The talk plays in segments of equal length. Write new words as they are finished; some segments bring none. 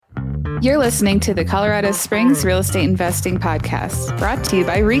You're listening to the Colorado Springs Real Estate Investing Podcast, brought to you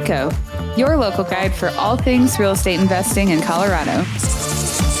by RICO, your local guide for all things real estate investing in Colorado.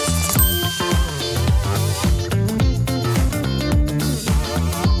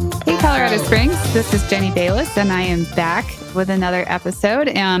 Hey, Colorado Springs, this is Jenny Bayless, and I am back with another episode,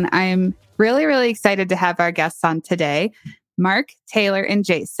 and I'm really excited to have our guests on today, Mark, Taylor, and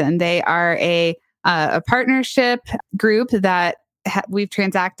Jason. They are a partnership group that we've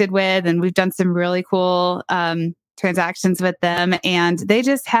transacted with, and we've done some really cool transactions with them. And they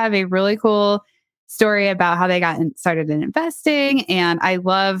just have a really cool story about how they got started in investing. And I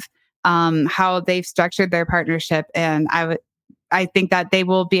love how they've structured their partnership. And I think that they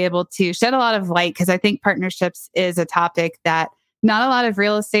will be able to shed a lot of light, because I think partnerships is a topic that not a lot of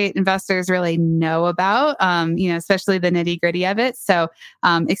real estate investors really know about, especially the nitty gritty of it. So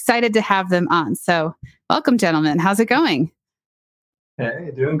excited to have them on. So welcome, gentlemen. How's it going?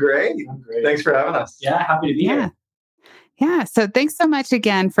 Hey, doing great. Thanks for having us. Yeah, happy to be here. Yeah. So thanks so much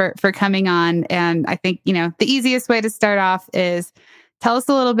again for coming on. And I think, the easiest way to start off is tell us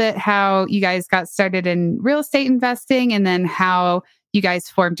a little bit how you guys got started in real estate investing, and then how you guys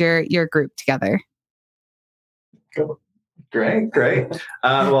formed your group together. Cool. Great.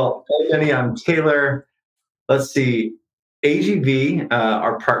 Well, Jenny, I'm Taylor. Let's see. AGV,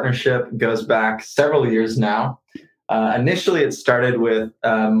 our partnership goes back several years now. Initially, it started with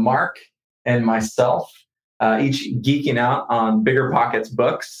Mark and myself, each geeking out on BiggerPockets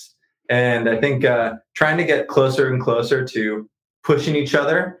books. And I think trying to get closer and closer to pushing each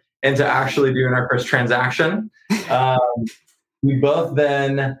other into actually doing our first transaction. We both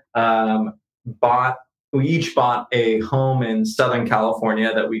then we each bought a home in Southern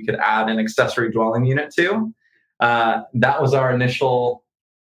California that we could add an accessory dwelling unit to. That was our initial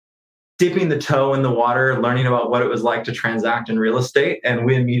dipping the toe in the water, learning about what it was like to transact in real estate, and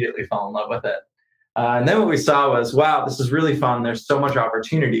we immediately fell in love with it. And then what we saw was, wow, this is really fun. There's so much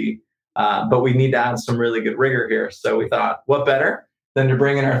opportunity, but we need to add some really good rigor here. So we thought, what better than to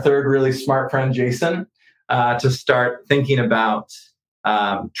bring in our third really smart friend, Jason, to start thinking about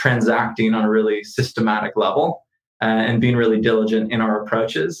transacting on a really systematic level and being really diligent in our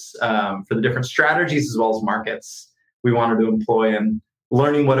approaches for the different strategies as well as markets we wanted to employ, and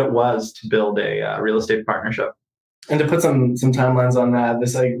learning what it was to build a real estate partnership. And to put some timelines on that,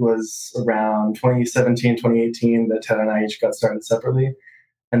 this was around 2017, 2018 that Ted and I each got started separately.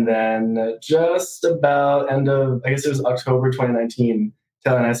 And then just about it was October 2019,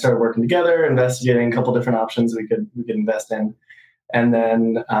 Ted and I started working together, investigating a couple different options we could invest in. And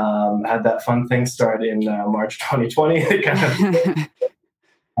then had that fun thing start in March 2020.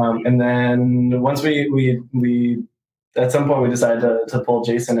 And then once we at some point we decided to pull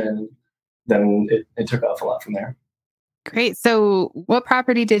Jason in, then it took off a lot from there. Great. So what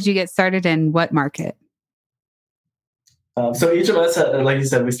property did you get started in? What market? So each of us, like you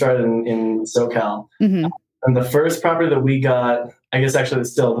said, we started in SoCal. Mm-hmm. And the first property that we got, I guess actually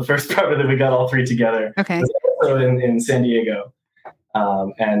it's still the first property that we got all three together. Okay. Was also in San Diego.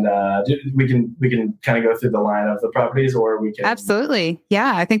 And we can kind of go through the line of the properties, or we can... Absolutely.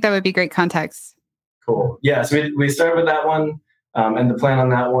 Yeah, I think that would be great context. Cool. Yeah, so we started with that one, and the plan on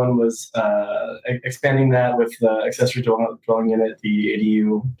that one was expanding that with the accessory dwelling unit, the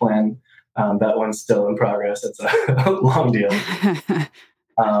ADU plan. That one's still in progress. It's a long deal.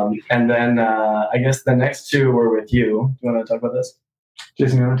 And then I guess the next two were with you. Do you want to talk about this?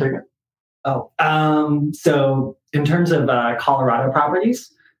 Jason, you want to take it? So in terms of Colorado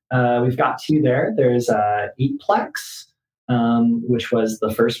properties, we've got two there. There's Eightplex, which was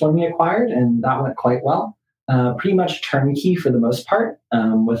the first one we acquired, and that went quite well. Pretty much turnkey for the most part,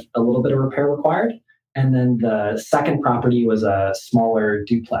 with a little bit of repair required. And then the second property was a smaller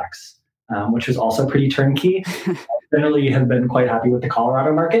duplex, which was also pretty turnkey. Generally have been quite happy with the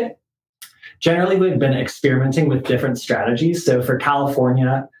Colorado market. Generally, we've been experimenting with different strategies. So for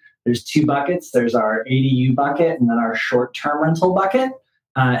California, there's two buckets. There's our ADU bucket and then our short-term rental bucket.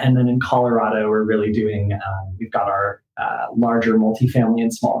 And then in Colorado, we're really doing, we've got our larger multifamily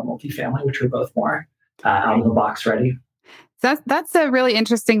and smaller multifamily, which are both more out of the box ready. That's a really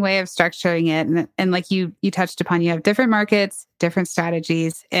interesting way of structuring it. And like you touched upon, you have different markets, different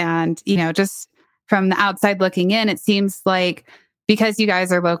strategies. And, just from the outside looking in, it seems like because you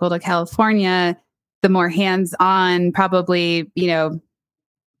guys are local to California, the more hands-on, probably,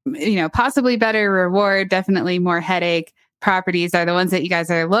 possibly better reward, definitely more headache properties are the ones that you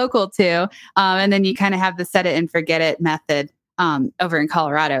guys are local to. And then you kind of have the set it and forget it method over in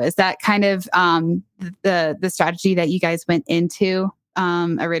Colorado. Is that kind of the strategy that you guys went into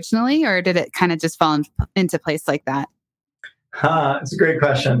originally, or did it kind of just fall into place like that? It's a great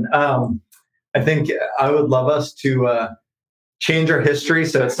question. I think I would love us to change our history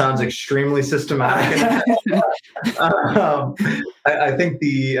so it sounds extremely systematic. I think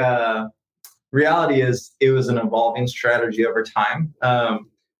the reality is it was an evolving strategy over time.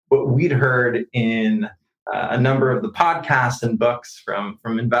 What we'd heard in a number of the podcasts and books from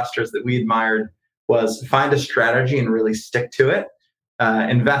investors that we admired was find a strategy and really stick to it,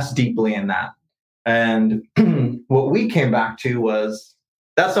 invest deeply in that. And what we came back to was,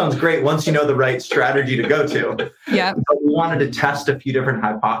 that sounds great once you know the right strategy to go to. Yeah. But we wanted to test a few different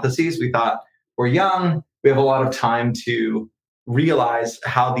hypotheses. We thought, we're young, we have a lot of time to realize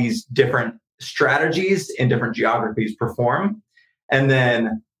how these different strategies in different geographies perform, and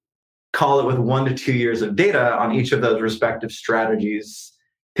then call it with 1 to 2 years of data on each of those respective strategies,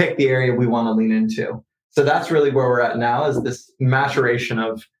 pick the area we want to lean into. So that's really where we're at now, is this maturation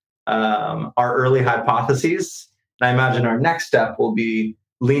of our early hypotheses. And I imagine our next step will be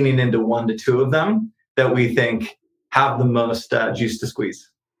leaning into 1 to 2 of them that we think have the most juice to squeeze.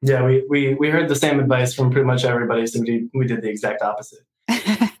 Yeah, we heard the same advice from pretty much everybody, so we did the exact opposite.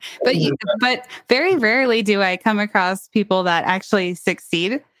 But very rarely do I come across people that actually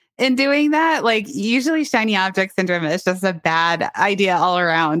succeed in doing that. Like, usually shiny object syndrome is just a bad idea all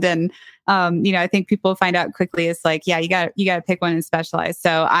around. And, I think people find out quickly, it's like, yeah, you got to pick one and specialize.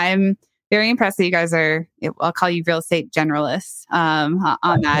 So I'm very impressed that you guys are, I'll call you real estate generalists on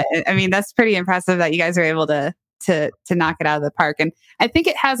that. I mean, that's pretty impressive that you guys are able to knock it out of the park. And I think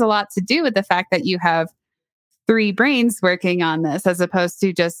it has a lot to do with the fact that you have 3 brains working on this, as opposed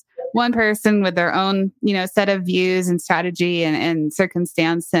to just one person with their own, set of views and strategy and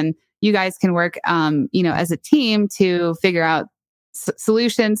circumstance. And you guys can work, as a team to figure out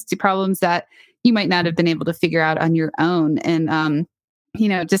solutions to problems that you might not have been able to figure out on your own. And,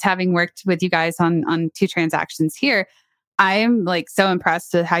 just having worked with you guys on 2 transactions here, I'm like so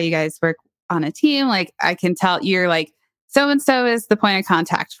impressed with how you guys work on a team. Like, I can tell you're like, so-and-so is the point of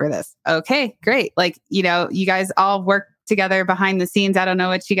contact for this. Okay, great. Like, you guys all work together behind the scenes. I don't know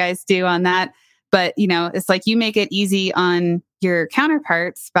what you guys do on that, but, it's like you make it easy on your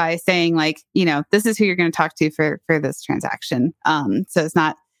counterparts by saying like, this is who you're going to talk to for this transaction. So it's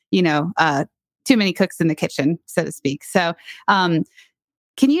not, too many cooks in the kitchen, so to speak. So,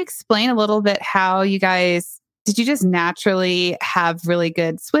 can you explain a little bit how you guys, did you just naturally have really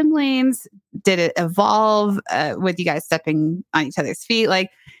good swim lanes? Did it evolve with you guys stepping on each other's feet?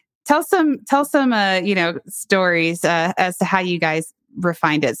 Like, tell some stories as to how you guys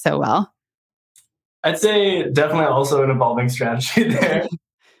refined it so well. I'd say definitely also an evolving strategy there.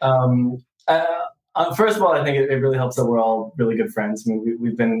 First of all, I think it really helps that we're all really good friends. I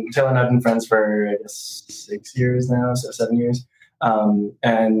mean, Taylor and I have been friends for, I guess, 6 years now, so 7 years.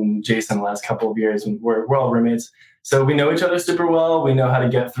 And Jason, the last couple of years, we're all roommates. So we know each other super well. We know how to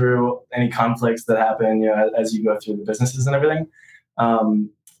get through any conflicts that happen, as you go through the businesses and everything.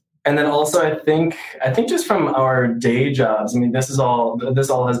 And then also, I think just from our day jobs, I mean, this all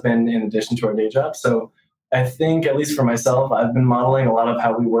has been in addition to our day job. So I think, at least for myself, I've been modeling a lot of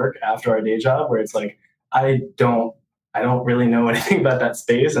how we work after our day job, where it's like, I don't really know anything about that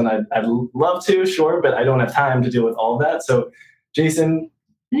space, and I'd love to, sure, but I don't have time to deal with all of that. So Jason,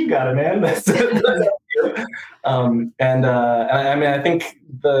 you got it, man. That's and I mean, I think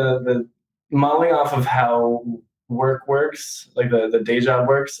the modeling off of how work works, like the day job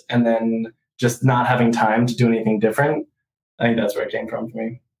works, and then just not having time to do anything different, I think that's where it came from for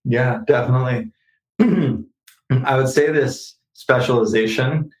me. Yeah, definitely. I would say this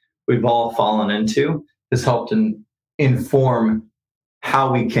specialization we've all fallen into has helped inform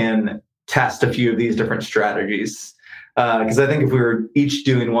how we can test a few of these different strategies. Because I think if we were each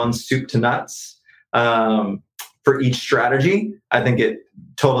doing one soup to nuts for each strategy, I think it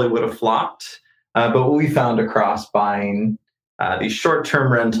totally would have flopped. But what we found across buying these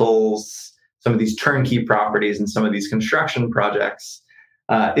short-term rentals, some of these turnkey properties, and some of these construction projects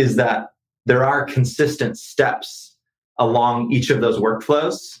is that there are consistent steps along each of those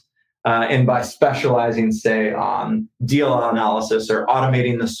workflows. And by specializing, say, on deal analysis or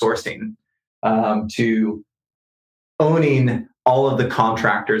automating the sourcing to owning all of the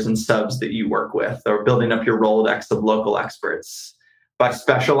contractors and subs that you work with, or building up your Rolodex of local experts. By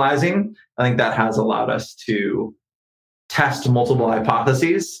specializing, I think that has allowed us to test multiple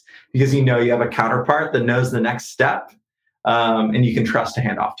hypotheses, because you have a counterpart that knows the next step, and you can trust to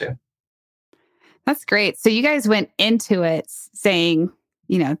hand off to. That's great. So you guys went into it saying,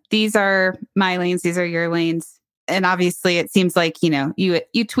 these are my lanes, these are your lanes. And obviously it seems like,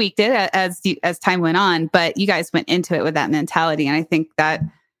 you tweaked it as time went on, but you guys went into it with that mentality. And I think that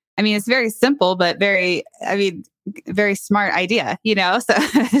I mean, it's very simple, but very smart idea, So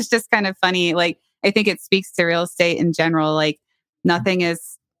it's just kind of funny. Like, I think it speaks to real estate in general. Like, nothing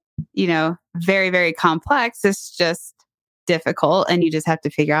is, very, very complex. It's just difficult, and you just have to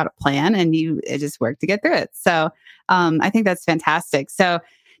figure out a plan, and it just work to get through it. So, I think that's fantastic. So,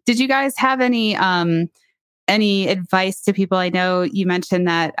 did you guys have any advice to people? I know you mentioned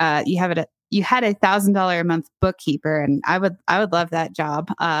that you had $1,000 a month bookkeeper, and I would love that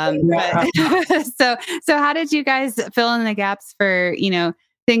job. But so how did you guys fill in the gaps for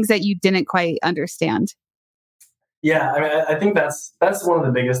things that you didn't quite understand? Yeah, I mean, I think that's one of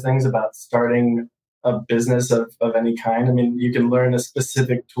the biggest things about starting a business of any kind. I mean, you can learn a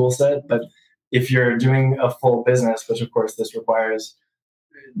specific tool set, but if you're doing a full business, which of course this requires,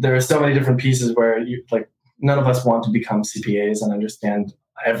 there are so many different pieces where none of us want to become CPAs and understand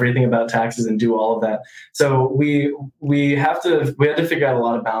everything about taxes and do all of that. So we had to figure out a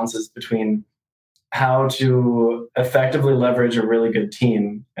lot of balances between how to effectively leverage a really good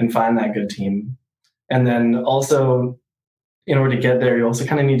team and find that good team. And then also, in order to get there, you also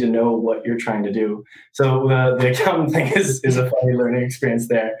kind of need to know what you're trying to do. So the accountant thing is a funny learning experience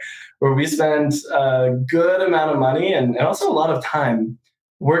there, where we spent a good amount of money and also a lot of time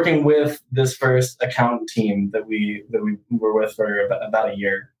working with this first accountant team that we were with for about a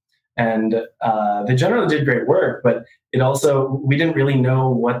year. And they generally did great work, but we didn't really know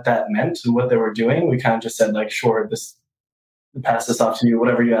what that meant and what they were doing. We kind of just said, like, sure, pass this off to you,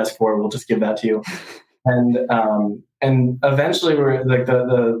 whatever you ask for, we'll just give that to you. And eventually we're like,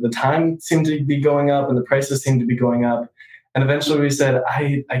 the time seemed to be going up and the prices seemed to be going up. And eventually we said,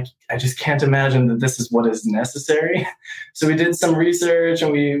 I just can't imagine that this is what is necessary. So we did some research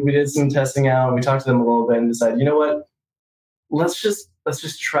and we did some testing out, and we talked to them a little bit and decided, you know what, let's just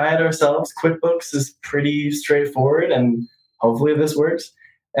try it ourselves. QuickBooks is pretty straightforward, and hopefully this works.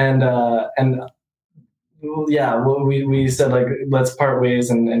 We said, like, let's part ways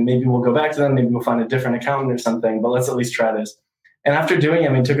and maybe we'll go back to them. Maybe we'll find a different accountant or something, but let's at least try this. And after doing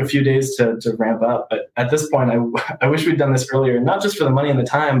it, it took a few days to ramp up. But at this point, I wish we'd done this earlier, not just for the money and the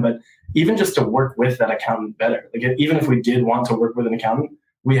time, but even just to work with that accountant better. Like, even if we did want to work with an accountant,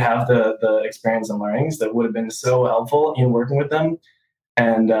 we have the experience and learnings that would have been so helpful in working with them.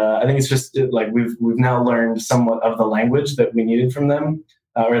 And I think it's just we've now learned somewhat of the language that we needed from them,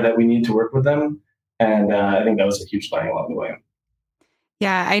 or that we need to work with them. And I think that was a huge learning along the way.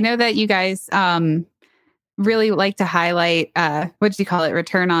 Yeah, I know that you guys really like to highlight, what do you call it,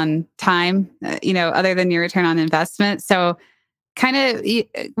 return on time, other than your return on investment. So kind of,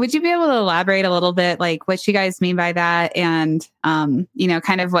 would you be able to elaborate a little bit, like what you guys mean by that, and, kind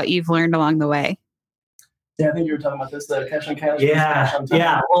of what you've learned along the way? Yeah, I think you were talking about this, the cash on cash.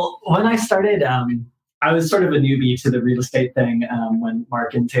 Yeah. Well, when I started, I was sort of a newbie to the real estate thing when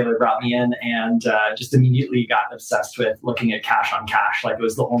Mark and Taylor brought me in, and just immediately got obsessed with looking at cash on cash, like it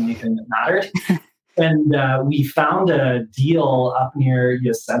was the only thing that mattered. And we found a deal up near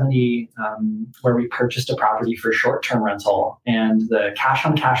Yosemite where we purchased a property for short-term rental, and the cash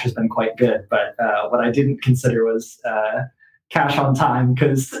on cash has been quite good. But what I didn't consider was cash on time,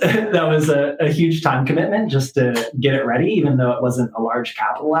 because that was a huge time commitment just to get it ready, even though it wasn't a large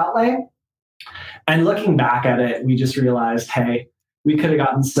capital outlay. And looking back at it, we just realized, hey, we could have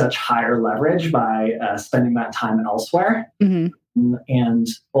gotten such higher leverage by spending that time elsewhere. Mm-hmm. And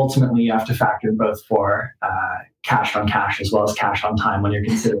ultimately, you have to factor both for cash on cash as well as cash on time when you're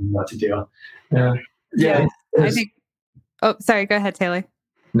considering what to do. Yeah. I think. Oh, sorry. Go ahead, Taylor.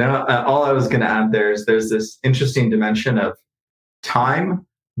 No, all I was going to add there's this interesting dimension of time,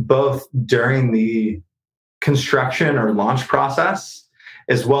 both during the construction or launch process,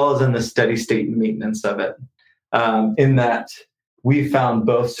 as well as in the steady state maintenance of it. In that we found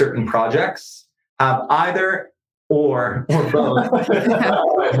both certain projects have either or both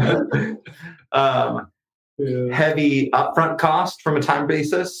heavy upfront cost from a time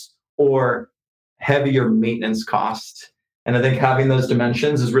basis or heavier maintenance cost. And I think having those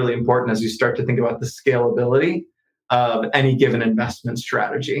dimensions is really important as you start to think about the scalability of any given investment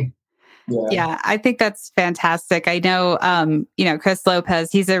strategy. Yeah, I think that's fantastic. I know, Chris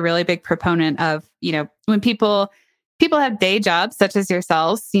Lopez, he's a really big proponent of, when people have day jobs such as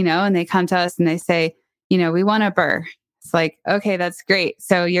yourselves, and they come to us and they say, we want a BRRRR. It's like, okay, that's great.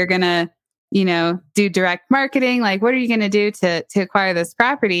 So you're going to, do direct marketing. Like, what are you going to do to acquire this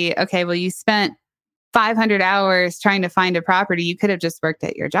property? Okay, well, you spent 500 hours trying to find a property. You could have just worked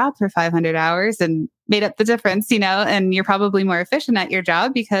at your job for 500 hours and made up the difference, and you're probably more efficient at your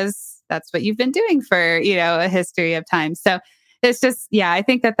job because that's what you've been doing for, a history of time. So it's just, I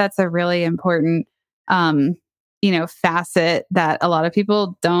think that that's a really important facet that a lot of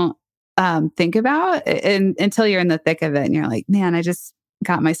people don't think about until you're in the thick of it. And you're like, man, I just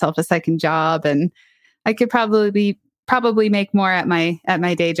got myself a second job and I could probably make more at my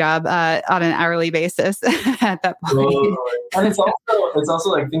day job on an hourly basis at that point. And it's also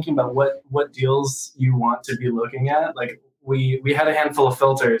like thinking about what deals you want to be looking at. Like we had a handful of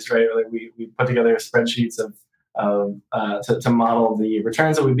filters, right? Like we put together spreadsheets to model the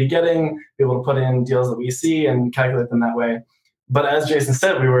returns that we'd be getting, be able to put in deals that we see and calculate them that way. But as Jason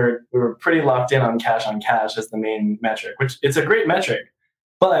said, we were pretty locked in on cash as the main metric, which it's a great metric.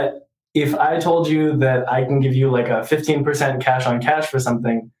 But if I told you that I can give you like a 15% cash on cash for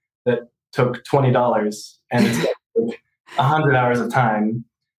something that took $20 and it's going to take 100 hours of time,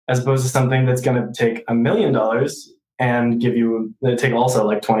 as opposed to something that's going to take $1 million and take also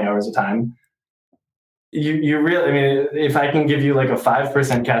like 20 hours of time, you really, I mean, if I can give you like a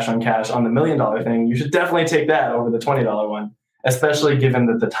 5% cash on cash on the $1 million thing, you should definitely take that over the $20 one, especially given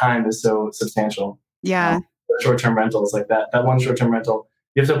that the time is so substantial. Yeah. Short-term rentals like that one short-term rental,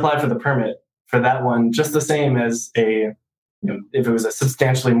 you have to apply for the permit for that one just the same as if it was a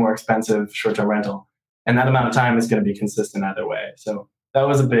substantially more expensive short-term rental. And that amount of time is going to be consistent either way. So that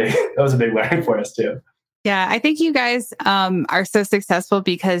was a big learning for us too. Yeah, I think you guys are so successful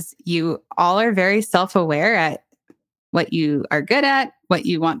because you all are very self-aware at what you are good at, what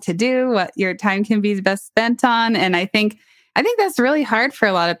you want to do, what your time can be best spent on. And I think that's really hard for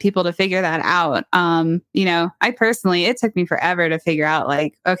a lot of people to figure that out. I personally, it took me forever to figure out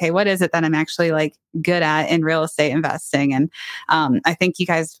like, okay, what is it that I'm actually like good at in real estate investing? And I think you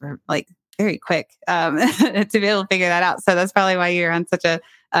guys were like very quick to be able to figure that out. So that's probably why you're on such a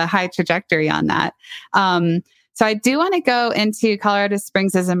high trajectory on that. So I do want to go into Colorado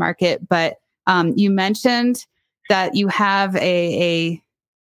Springs as a market, but you mentioned that you have a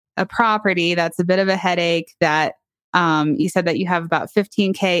property that's a bit of a headache that you said that you have about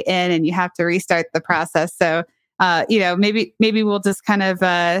 15K in and you have to restart the process. So, maybe we'll just kind of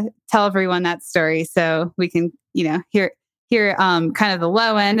tell everyone that story so we can, hear kind of the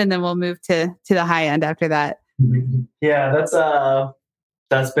low end, and then we'll move to the high end after that. Yeah,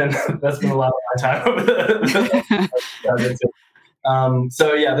 that's been a lot of my time over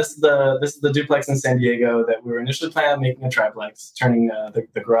so yeah, this is the duplex in San Diego that we were initially planning on making a triplex, turning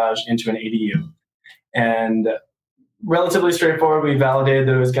the garage into an ADU. And relatively straightforward. We validated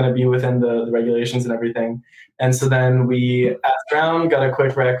that it was going to be within the regulations and everything. And so then we asked around, got a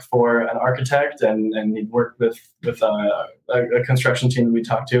quick rec for an architect, and he worked with a construction team that we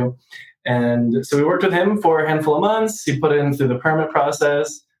talked to. And so we worked with him for a handful of months. He put it in through the permit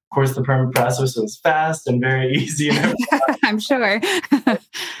process. Of course, the permit process was fast and very easy. I'm sure.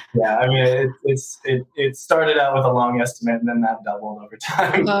 Yeah, I mean, it started out with a long estimate, and then that doubled over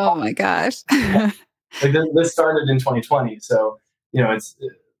time. Oh my gosh. Like this started in 2020, so it's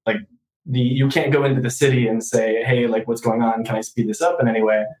like you can't go into the city and say, hey, like what's going on? Can I speed this up in any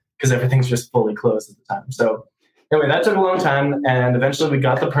way? Because everything's just fully closed at the time. So anyway, that took a long time, and eventually we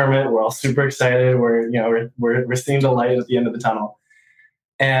got the permit. We're all super excited. We're seeing the light at the end of the tunnel,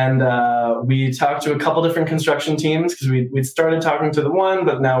 and we talked to a couple different construction teams because we'd started talking to the one,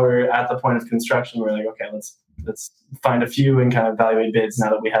 but now we're at the point of construction. We're like, okay, let's find a few and kind of evaluate bids now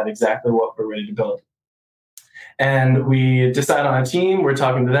that we have exactly what we're ready to build. And we decide on a team, we're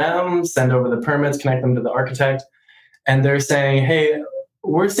talking to them, send over the permits, connect them to the architect. And they're saying, hey,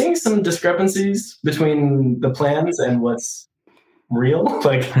 we're seeing some discrepancies between the plans and what's real.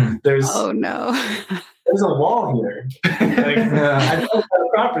 Like there's a wall here. I looked at the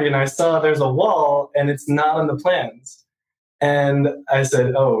property and I saw there's a wall and it's not on the plans. And I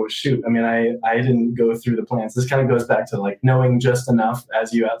said, oh, shoot. I mean, I didn't go through the plans. This kind of goes back to like knowing just enough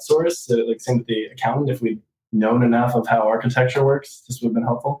as you outsource. So, like same with the accountant, if we'd known enough of how architecture works, this would have been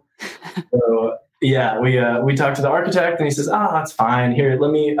helpful. So yeah, we talked to the architect and he says, that's fine. Here,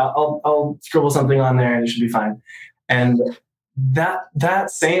 I'll scribble something on there and it should be fine. And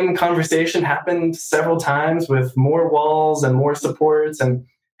that same conversation happened several times with more walls and more supports. And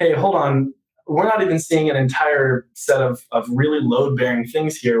hey, hold on. We're not even seeing an entire set of really load-bearing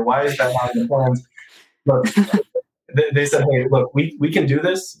things here. Why is that not in the plans? Look, they said, hey, look, we can do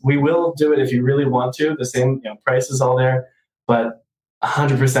this. We will do it if you really want to. The same price is all there, but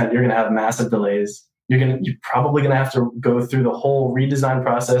 100% you're going to have massive delays. You're probably going to have to go through the whole redesign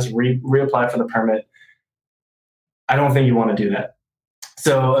process, reapply for the permit. I don't think you want to do that.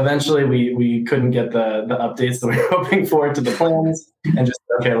 So eventually we couldn't get the updates that we were hoping for to the plans, and just,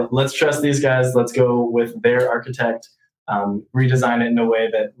 okay, let's trust these guys. Let's go with their architect, redesign it in a way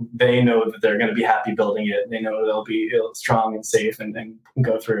that they know that they're going to be happy building it. They know they'll be strong and safe and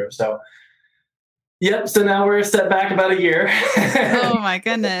go through. So Yep. So now we're set back about a year. Oh my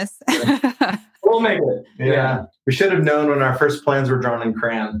goodness. We'll make it. Yeah. We should have known when our first plans were drawn in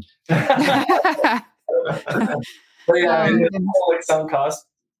crayon. But yeah, it's like some cost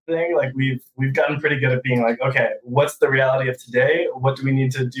thing. Like we've gotten pretty good at being like, okay, what's the reality of today? What do we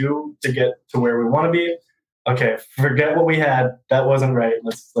need to do to get to where we want to be? Okay, forget what we had. That wasn't right.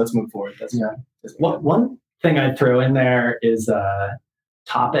 Let's move forward. That's One thing I'd throw in there is a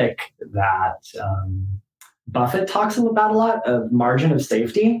topic that Buffett talks about a lot, of margin of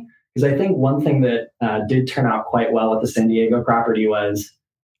safety. Because I think one thing that did turn out quite well with the San Diego property was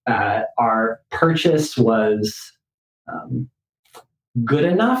our purchase was good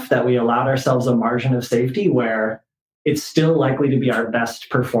enough that we allowed ourselves a margin of safety where it's still likely to be our best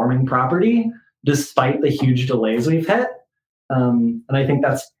performing property despite the huge delays we've hit. And I think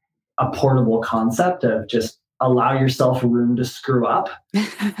that's a portable concept of just allow yourself room to screw up.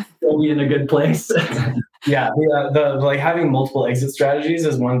 You'll be in a good place. Yeah, the like having multiple exit strategies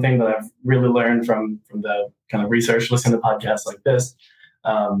is one thing that I've really learned from the kind of research, listening to podcasts like this.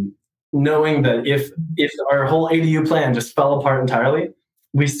 Knowing that if our whole ADU plan just fell apart entirely,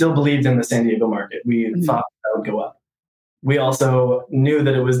 we still believed in the San Diego market. We thought that would go up. We also knew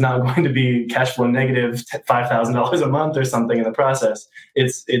that it was not going to be cash flow negative $5,000 a month or something in the process.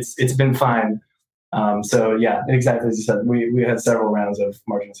 It's been fine. So yeah, exactly as you said, we had several rounds of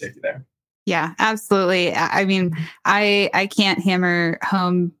margin of safety there. Yeah, absolutely. I mean, I can't hammer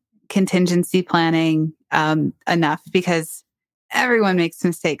home contingency planning enough, because everyone makes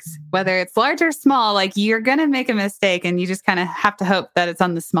mistakes, whether it's large or small. Like, you're going to make a mistake and you just kind of have to hope that it's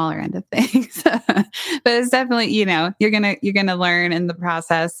on the smaller end of things. But it's definitely, you're going to learn in the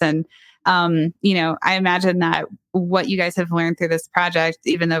process. And, I imagine that what you guys have learned through this project,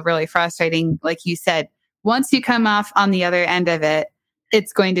 even though really frustrating, like you said, once you come off on the other end of it,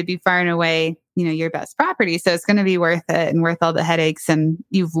 it's going to be far and away, your best property. So it's going to be worth it and worth all the headaches. And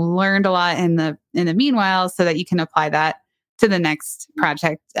you've learned a lot in the meanwhile, so that you can apply that to the next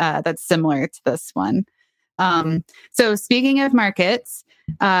project that's similar to this one. So speaking of markets,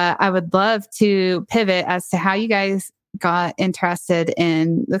 I would love to pivot as to how you guys got interested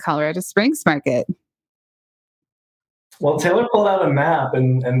in the Colorado Springs market. Well, Taylor pulled out a map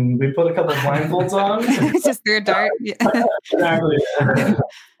and we put a couple of blindfolds on. Just threw a dart. Yeah. Exactly.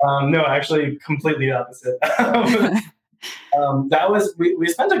 No, actually, completely opposite. That was we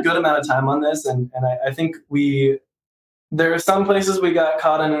spent a good amount of time on this, and I think there are some places we got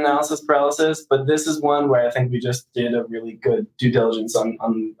caught in analysis paralysis, but this is one where I think we just did a really good due diligence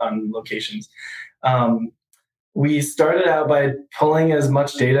on locations. We started out by pulling as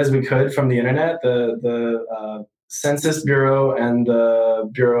much data as we could from the internet. The Census Bureau and the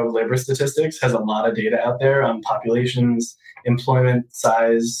Bureau of Labor Statistics has a lot of data out there on populations, employment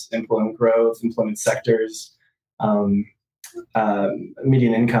size, employment growth, employment sectors,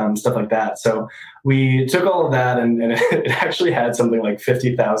 median income, stuff like that. So we took all of that and it actually had something like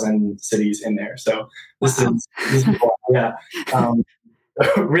 50,000 cities in there. So this is yeah.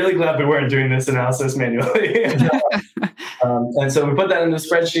 Really glad we weren't doing this analysis manually. And so we put that in the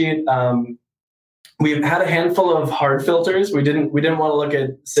spreadsheet. We've had a handful of hard filters. We didn't want to look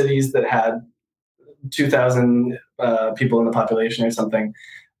at cities that had 2,000 people in the population or something.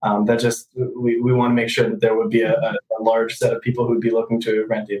 That just we want to make sure that there would be a large set of people who would be looking to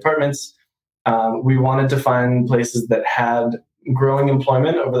rent the apartments. We wanted to find places that had growing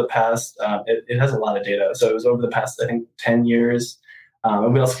employment over the past. It has a lot of data, so it was over the past, I think, 10 years.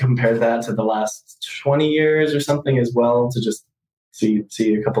 And we also compared that to the last 20 years or something as well, to just see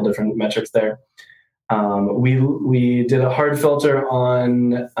a couple different metrics there. We did a hard filter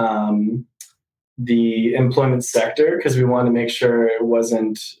on the employment sector, because we wanted to make sure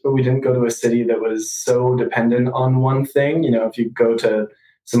we didn't go to a city that was so dependent on one thing. If you go to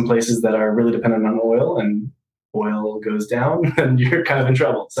some places that are really dependent on oil and oil goes down, then you're kind of in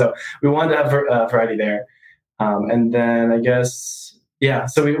trouble. So we wanted to have a variety there. And then I guess, yeah,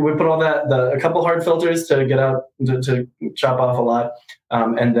 so we put all that, a couple hard filters to get out, to chop off a lot.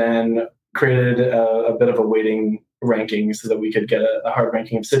 And then created a bit of a weighting ranking so that we could get a hard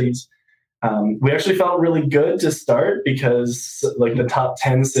ranking of cities. We actually felt really good to start, because like the top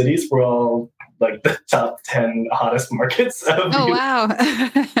 10 cities were all like the top 10 hottest markets. Wow.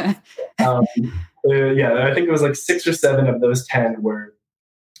 Yeah, I think it was like 6 or 7 of those 10 were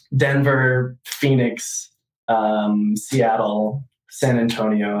Denver, Phoenix, Seattle, San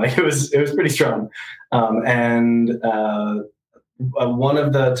Antonio. Like it was pretty strong. And one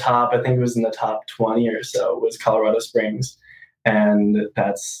of the top, I think it was in the top 20 or so, was Colorado Springs. And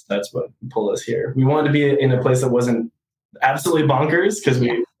that's what pulled us here. We wanted to be in a place that wasn't absolutely bonkers, because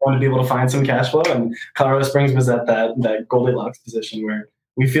we want to be able to find some cash flow. And Colorado Springs was at that Goldilocks position where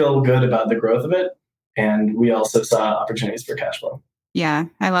we feel good about the growth of it. And we also saw opportunities for cash flow. Yeah,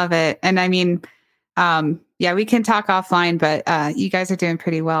 I love it. And I mean, yeah, we can talk offline, but you guys are doing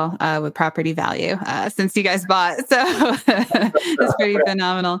pretty well with property value since you guys bought. So it's pretty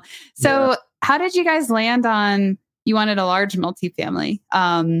phenomenal. So how did you guys land on, you wanted a large multifamily?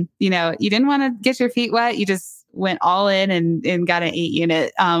 You know, you didn't want to get your feet wet. You just went all in and got an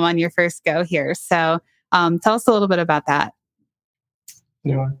 8-unit on your first go here. So tell us a little bit about that.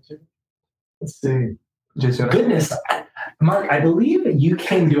 Let's see. Jason. Goodness, Mark, I believe you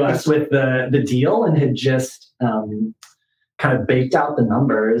came to us with the deal and had just kind of baked out the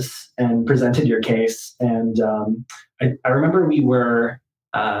numbers and presented your case. And I remember we were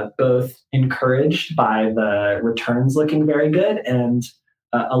both encouraged by the returns looking very good and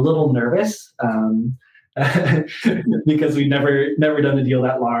a little nervous because we'd never done a deal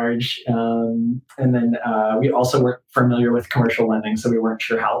that large. And then we also weren't familiar with commercial lending, so we weren't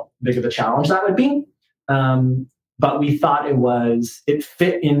sure how big of a challenge that would be. But we thought it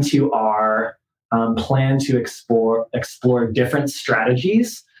fit into our plan to explore different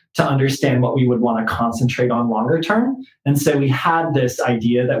strategies to understand what we would want to concentrate on longer term. And so we had this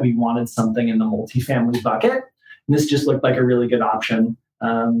idea that we wanted something in the multifamily bucket. And this just looked like a really good option.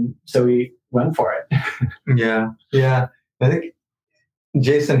 So we went for it. Yeah. I think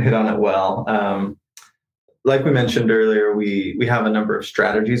Jason hit on it well. Like we mentioned earlier, we have a number of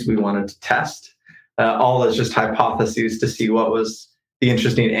strategies we wanted to test. All as just hypotheses to see what was the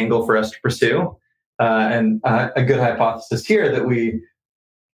interesting angle for us to pursue. And a good hypothesis here that we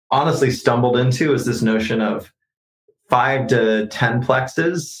honestly stumbled into is this notion of 5 to 10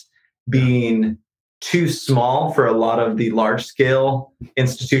 plexes being too small for a lot of the large scale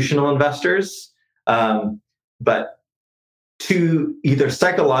institutional investors, but too either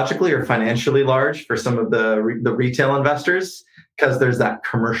psychologically or financially large for some of the retail investors, because there's that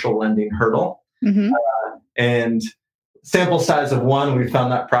commercial lending hurdle. Mm-hmm. And sample size of 1, we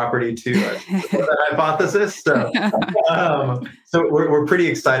found that property to that hypothesis. So, so we're pretty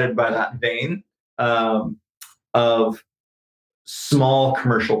excited by that vein of small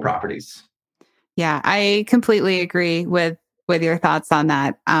commercial properties. Yeah, I completely agree with your thoughts on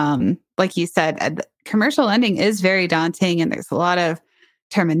that. Like you said, commercial lending is very daunting, and there's a lot of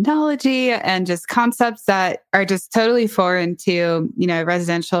terminology and just concepts that are just totally foreign to,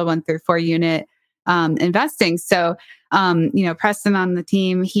 residential 1 through 4 unit investing. So, Preston on the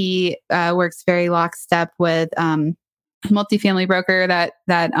team, he works very lockstep with multifamily broker, that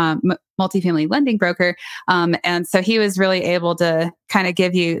multifamily lending broker. And so he was really able to kind of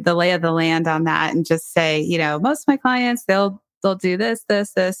give you the lay of the land on that and just say, most of my clients, they'll do this,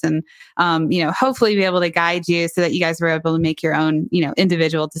 and, hopefully be able to guide you so that you guys were able to make your own,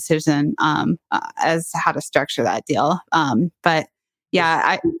 individual decision as to how to structure that deal. But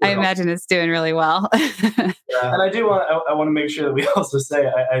yeah, I imagine it's doing really well. And I want to make sure that we also say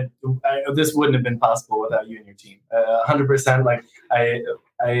I this wouldn't have been possible without you and your team. 100%. Like I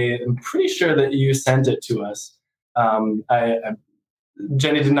am pretty sure that you sent it to us.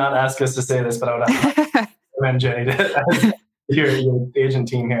 Jenny did not ask us to say this, but I would recommend Jenny to your agent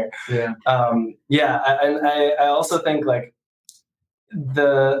team here. Yeah. And I also think like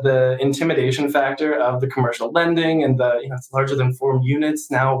the intimidation factor of the commercial lending and it's larger than 4 units.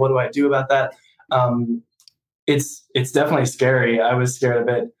 Now, what do I do about that? It's definitely scary. I was scared a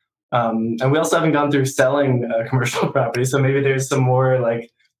bit. And we also haven't gone through selling a commercial property. So maybe there's some more like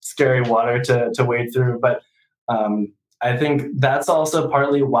scary water to wade through. But I think that's also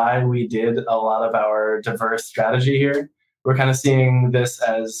partly why we did a lot of our diverse strategy here. We're kind of seeing this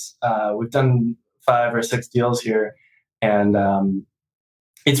as we've done 5 or 6 deals here. And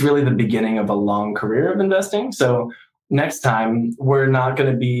it's really the beginning of a long career of investing. So next time, we're not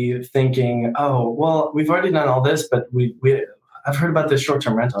going to be thinking, oh, well, we've already done all this, but I've heard about this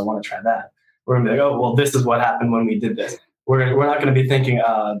short-term rental. I want to try that. We're going to be like, oh, well, this is what happened when we did this. We're not going to be thinking,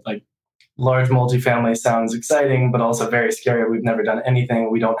 like, large multifamily sounds exciting, but also very scary. We've never done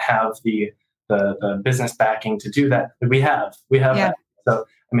anything. We don't have the business backing to do that. But we have that. So,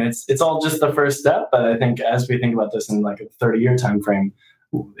 I mean, it's all just the first step. But I think as we think about this in like a 30-year time frame,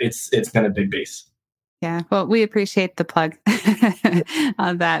 it's been a big base. Yeah, well, we appreciate the plug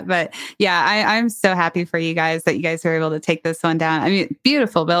on that. But yeah, I'm so happy for you guys that you guys were able to take this one down. I mean,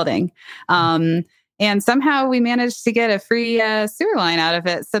 beautiful building. And somehow we managed to get a free sewer line out of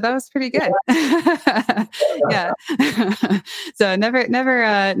it. So that was pretty good. Yeah. So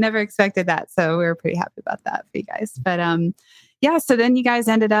never expected that. So we were pretty happy about that for you guys. But yeah, so then you guys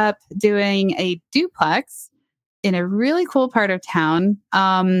ended up doing a duplex. in a really cool part of town.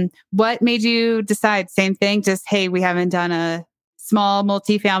 What made you decide? Same thing, just, hey, we haven't done a small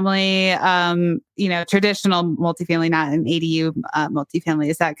multifamily, traditional multifamily, not an ADU multifamily.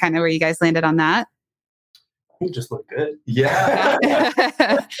 Is that kind of where you guys landed on that? He just looked good. Yeah.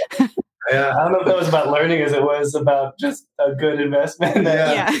 Yeah, I don't know if that was about learning as it was about just a good investment.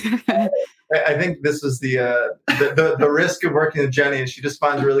 Yeah. I think this was the risk of working with Jenny, and she just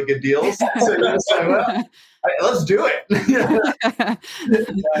finds really good deals. So you're just like, well, all right, let's do it.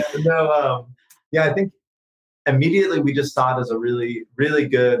 I think immediately we just saw it as a really, really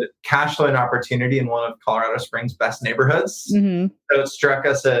good cash flowing opportunity in one of Colorado Springs' best neighborhoods. Mm-hmm. So it struck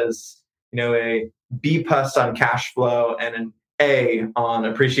us as, a B+ on cash flow and an A on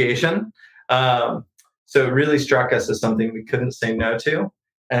appreciation. So it really struck us as something we couldn't say no to.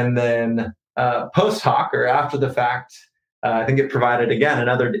 And then post hoc, or after the fact, I think it provided, again,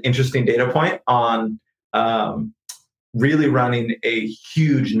 another interesting data point on really running a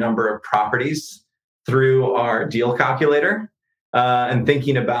huge number of properties through our deal calculator and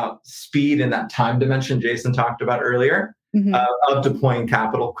thinking about speed and that time dimension Jason talked about earlier. Mm-hmm. Of deploying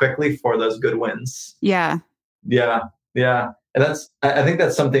capital quickly for those good wins. Yeah. And I think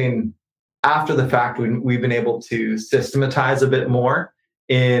that's something after the fact we've been able to systematize a bit more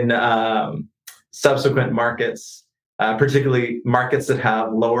in subsequent markets, particularly markets that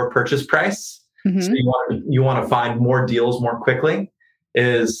have lower purchase price. Mm-hmm. So you want to find more deals more quickly.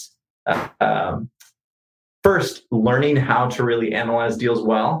 Is first learning how to really analyze deals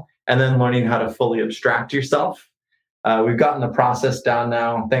well, and then learning how to fully abstract yourself. We've gotten the process down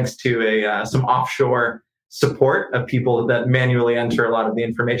now, thanks to some offshore support of people that manually enter a lot of the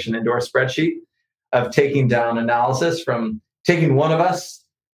information into our spreadsheet, of taking down analysis from taking one of us,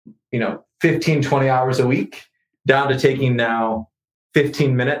 15, 20 hours a week, down to taking now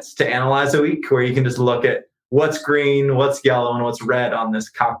 15 minutes to analyze a week, where you can just look at what's green, what's yellow, and what's red on this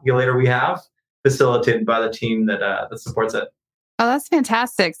calculator we have, facilitated by the team that supports it. Oh, that's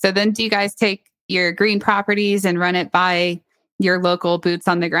fantastic. So then do you guys take your green properties and run it by your local boots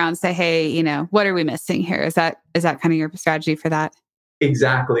on the ground, say, hey, what are we missing here? Is that kind of your strategy for that?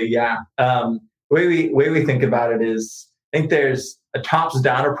 Exactly. Yeah. Way we think about it is, I think there's a tops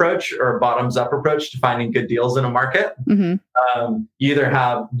down approach or a bottoms up approach to finding good deals in a market. Mm-hmm. You either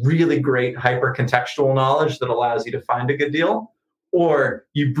have really great hyper contextual knowledge that allows you to find a good deal, or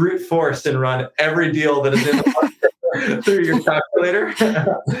you brute force and run every deal that is in the market through your calculator.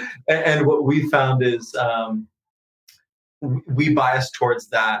 And what we found is we bias towards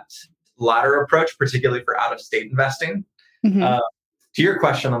that latter approach, particularly for out-of-state investing. Mm-hmm. To your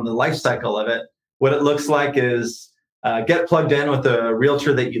question on the life cycle of it, what it looks like is get plugged in with a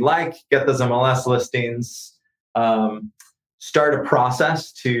realtor that you like, get those MLS listings, start a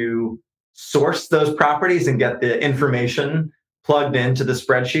process to source those properties and get the information plugged into the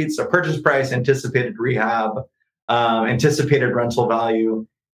spreadsheet. So purchase price, anticipated rehab, anticipated rental value,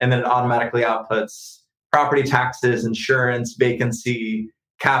 and then it automatically outputs property taxes, insurance, vacancy,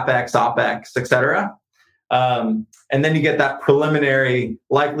 CapEx, OpEx, etc. And then you get that preliminary,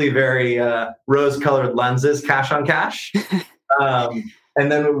 likely very rose-colored lenses, cash on cash.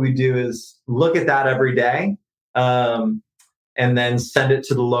 And then what we do is look at that every day and then send it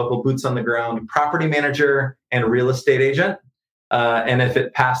to the local boots on the ground property manager and real estate agent. And if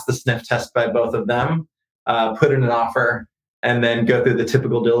it passed the sniff test by both of them, put in an offer, and then go through the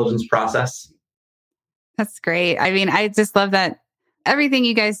typical diligence process. That's great. I mean, I just love that everything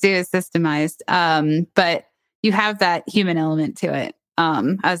you guys do is systemized, but you have that human element to it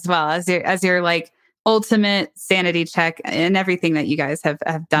as well as your like ultimate sanity check, and everything that you guys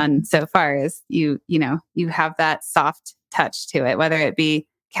have done so far is you have that soft touch to it, whether it be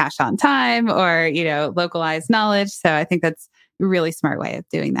cash on time or localized knowledge. So I think that's a really smart way of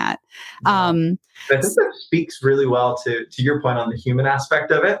doing that. I think that speaks really well to your point on the human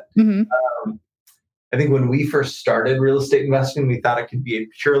aspect of it. Mm-hmm. I think when we first started real estate investing, we thought it could be a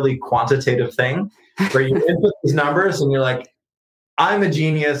purely quantitative thing where you input these numbers and you're like, I'm a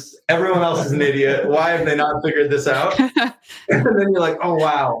genius. Everyone else is an idiot. Why have they not figured this out? And then you're like, oh,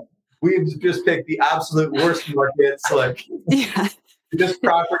 wow, we've just picked the absolute worst markets. Like, yeah. This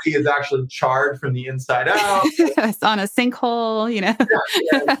property is actually charred from the inside out. It's on a sinkhole, Yeah.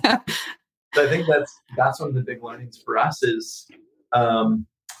 So I think that's one of the big learnings for us is,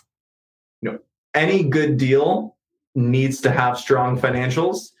 any good deal needs to have strong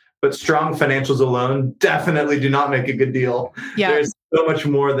financials, but strong financials alone definitely do not make a good deal. Yeah. There's so much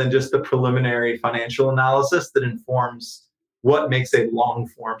more than just the preliminary financial analysis that informs what makes a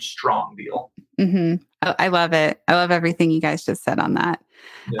long-form strong deal. Mm-hmm. I love it. I love everything you guys just said on that.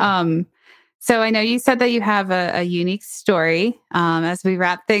 Yeah. So I know you said that you have a unique story as we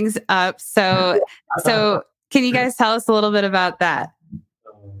wrap things up. So can you guys tell us a little bit about that?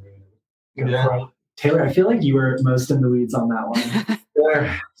 Yeah. Taylor, I feel like you were most in the weeds on that one.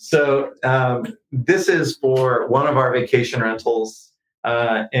 Sure. So this is for one of our vacation rentals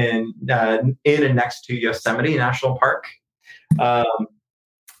in and next to Yosemite National Park.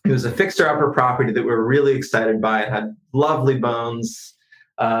 It was a fixer-upper property that we were really excited by. It had lovely bones.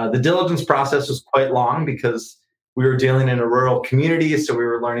 The diligence process was quite long because we were dealing in a rural community, so we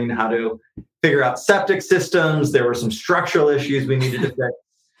were learning how to figure out septic systems. There were some structural issues we needed to fix.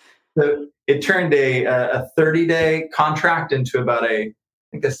 So it turned a 30-day contract into about I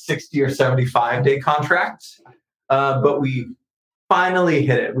think a 60 or 75-day contract. But we finally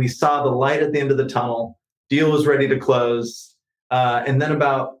hit it. We saw the light at the end of the tunnel. Deal was ready to close. And then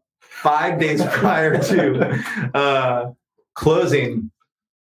about 5 days prior to closing,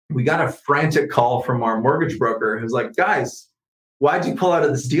 we got a frantic call from our mortgage broker who's like, guys, why'd you pull out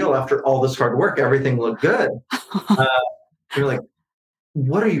of this deal after all this hard work? Everything looked good. We're like,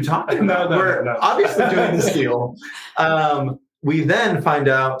 what are you talking about? We're obviously doing this deal. We then find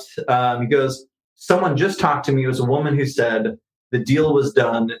out, he goes, someone just talked to me. It was a woman who said the deal was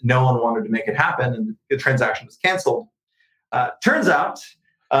done. No one wanted to make it happen and the transaction was canceled. Turns out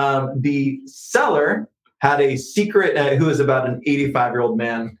the seller had a secret, who was about an 85-year-old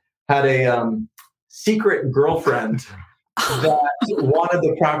man, had a secret girlfriend that wanted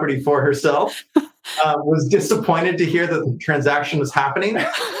the property for herself, was disappointed to hear that the transaction was happening,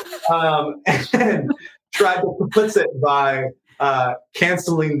 and tried to complicit by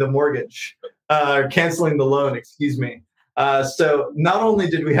canceling the mortgage, canceling the loan, excuse me. So not only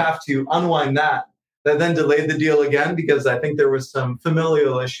did we have to unwind that then delayed the deal again because I think there was some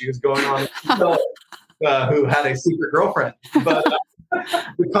familial issues going on who had a secret girlfriend. But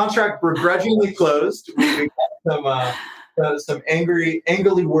the contract begrudgingly closed. We got some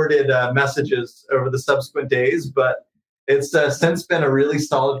angrily worded messages over the subsequent days, but it's since been a really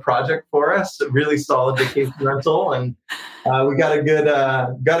solid project for us, a really solid vacation rental, and we got a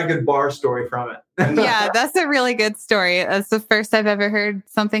good bar story from it. Yeah, that's a really good story. That's the first I've ever heard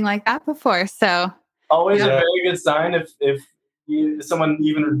something like that before. So always a very good sign if someone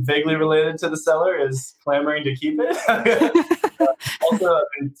even vaguely related to the seller is clamoring to keep it. Also,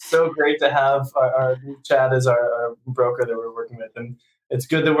 it's so great to have our Chad as our broker that we're working with, and it's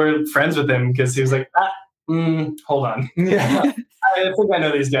good that we're friends with him because he was like, hold on. Yeah. I think I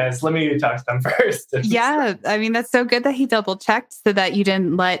know these guys. Let me talk to them first. Yeah. I mean, that's so good that he double checked so that you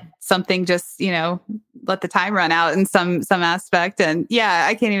didn't let something just, let the time run out in some aspect. And yeah,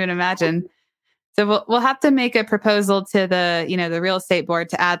 I can't even imagine. So we'll have to make a proposal to the, the real estate board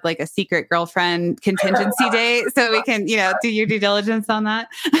to add like a secret girlfriend contingency date so we can, do your due diligence on that.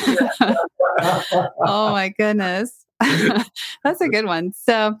 Oh my goodness. That's a good one.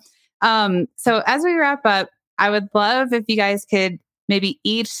 So as we wrap up, I would love if you guys could maybe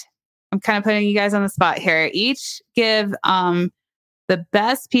each, I'm kind of putting you guys on the spot here, each give the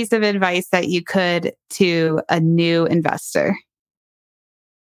best piece of advice that you could to a new investor.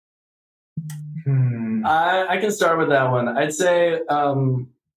 I can start with that one. I'd say I'm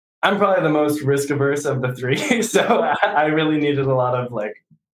probably the most risk averse of the three. So I really needed a lot of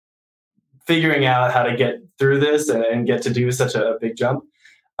figuring out how to get through this and get to do such a big jump.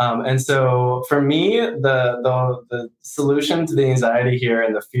 And so for me, the solution to the anxiety here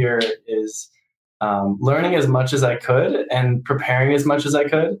and the fear is learning as much as I could and preparing as much as I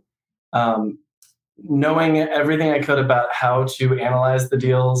could, knowing everything I could about how to analyze the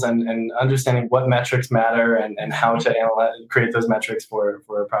deals and understanding what metrics matter and how to create those metrics for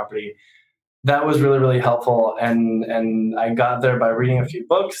a property. That was really, really helpful. And I got there by reading a few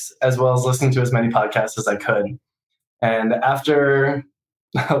books as well as listening to as many podcasts as I could. And after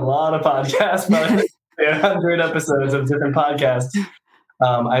a lot of podcasts, about 100 episodes of different podcasts,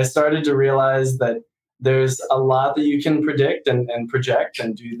 I started to realize that there's a lot that you can predict and project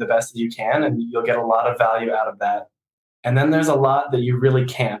and do the best that you can, and you'll get a lot of value out of that. And then there's a lot that you really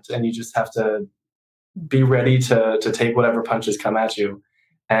can't, and you just have to be ready to take whatever punches come at you.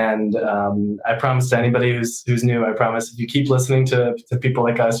 And I promise to anybody who's new, I promise if you keep listening to people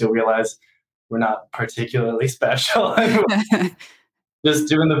like us, you'll realize we're not particularly special. Just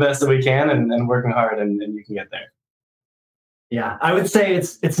doing the best that we can and working hard, and you can get there. Yeah, I would say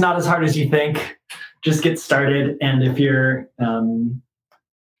it's not as hard as you think. Just get started, and if you're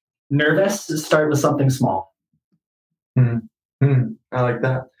nervous, start with something small. I like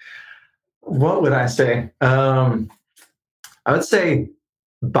that. What would I say? I would say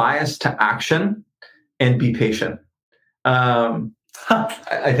bias to action and be patient.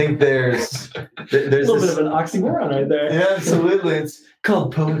 I think there's a little bit of an oxymoron right there. Yeah, absolutely. It's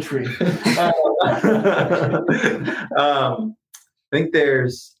called poetry. I think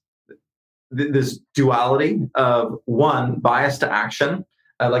there's this duality of one, bias to action.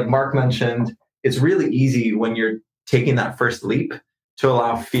 Like Mark mentioned, it's really easy when you're taking that first leap to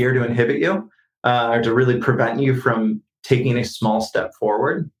allow fear to inhibit you or to really prevent you from taking a small step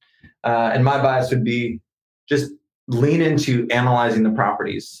forward. And my bias would be just lean into analyzing the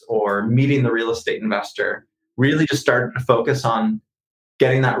properties or meeting the real estate investor. Really just start to focus on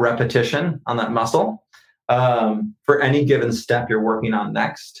getting that repetition on that muscle for any given step you're working on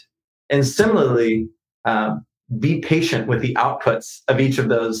next. And similarly, be patient with the outputs of each of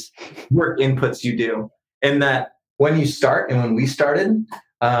those work inputs you do. And that when you start and when we started,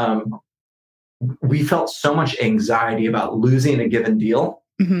 we felt so much anxiety about losing a given deal.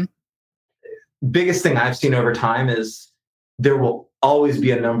 Mm-hmm. Biggest thing I've seen over time is there will always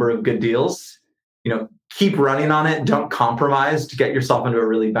be a number of good deals. Keep running on it. Don't compromise to get yourself into a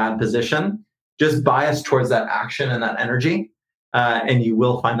really bad position. Just bias towards that action and that energy. And you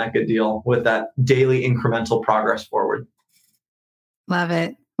will find that good deal with that daily incremental progress forward. Love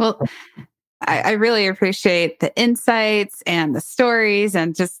it. Well, I really appreciate the insights and the stories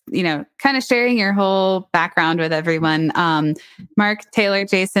and just, kind of sharing your whole background with everyone. Mark, Taylor,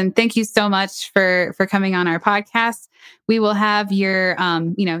 Jason, thank you so much for coming on our podcast. We will have your,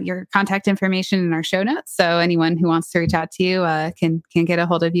 your contact information in our show notes. So anyone who wants to reach out to you can get a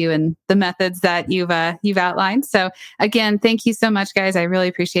hold of you and the methods that you've outlined. So again, thank you so much, guys. I really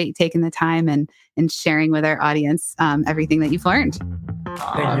appreciate you taking the time and sharing with our audience everything that you've learned.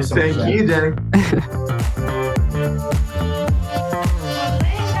 Thank you so much. Thank you, Jenny.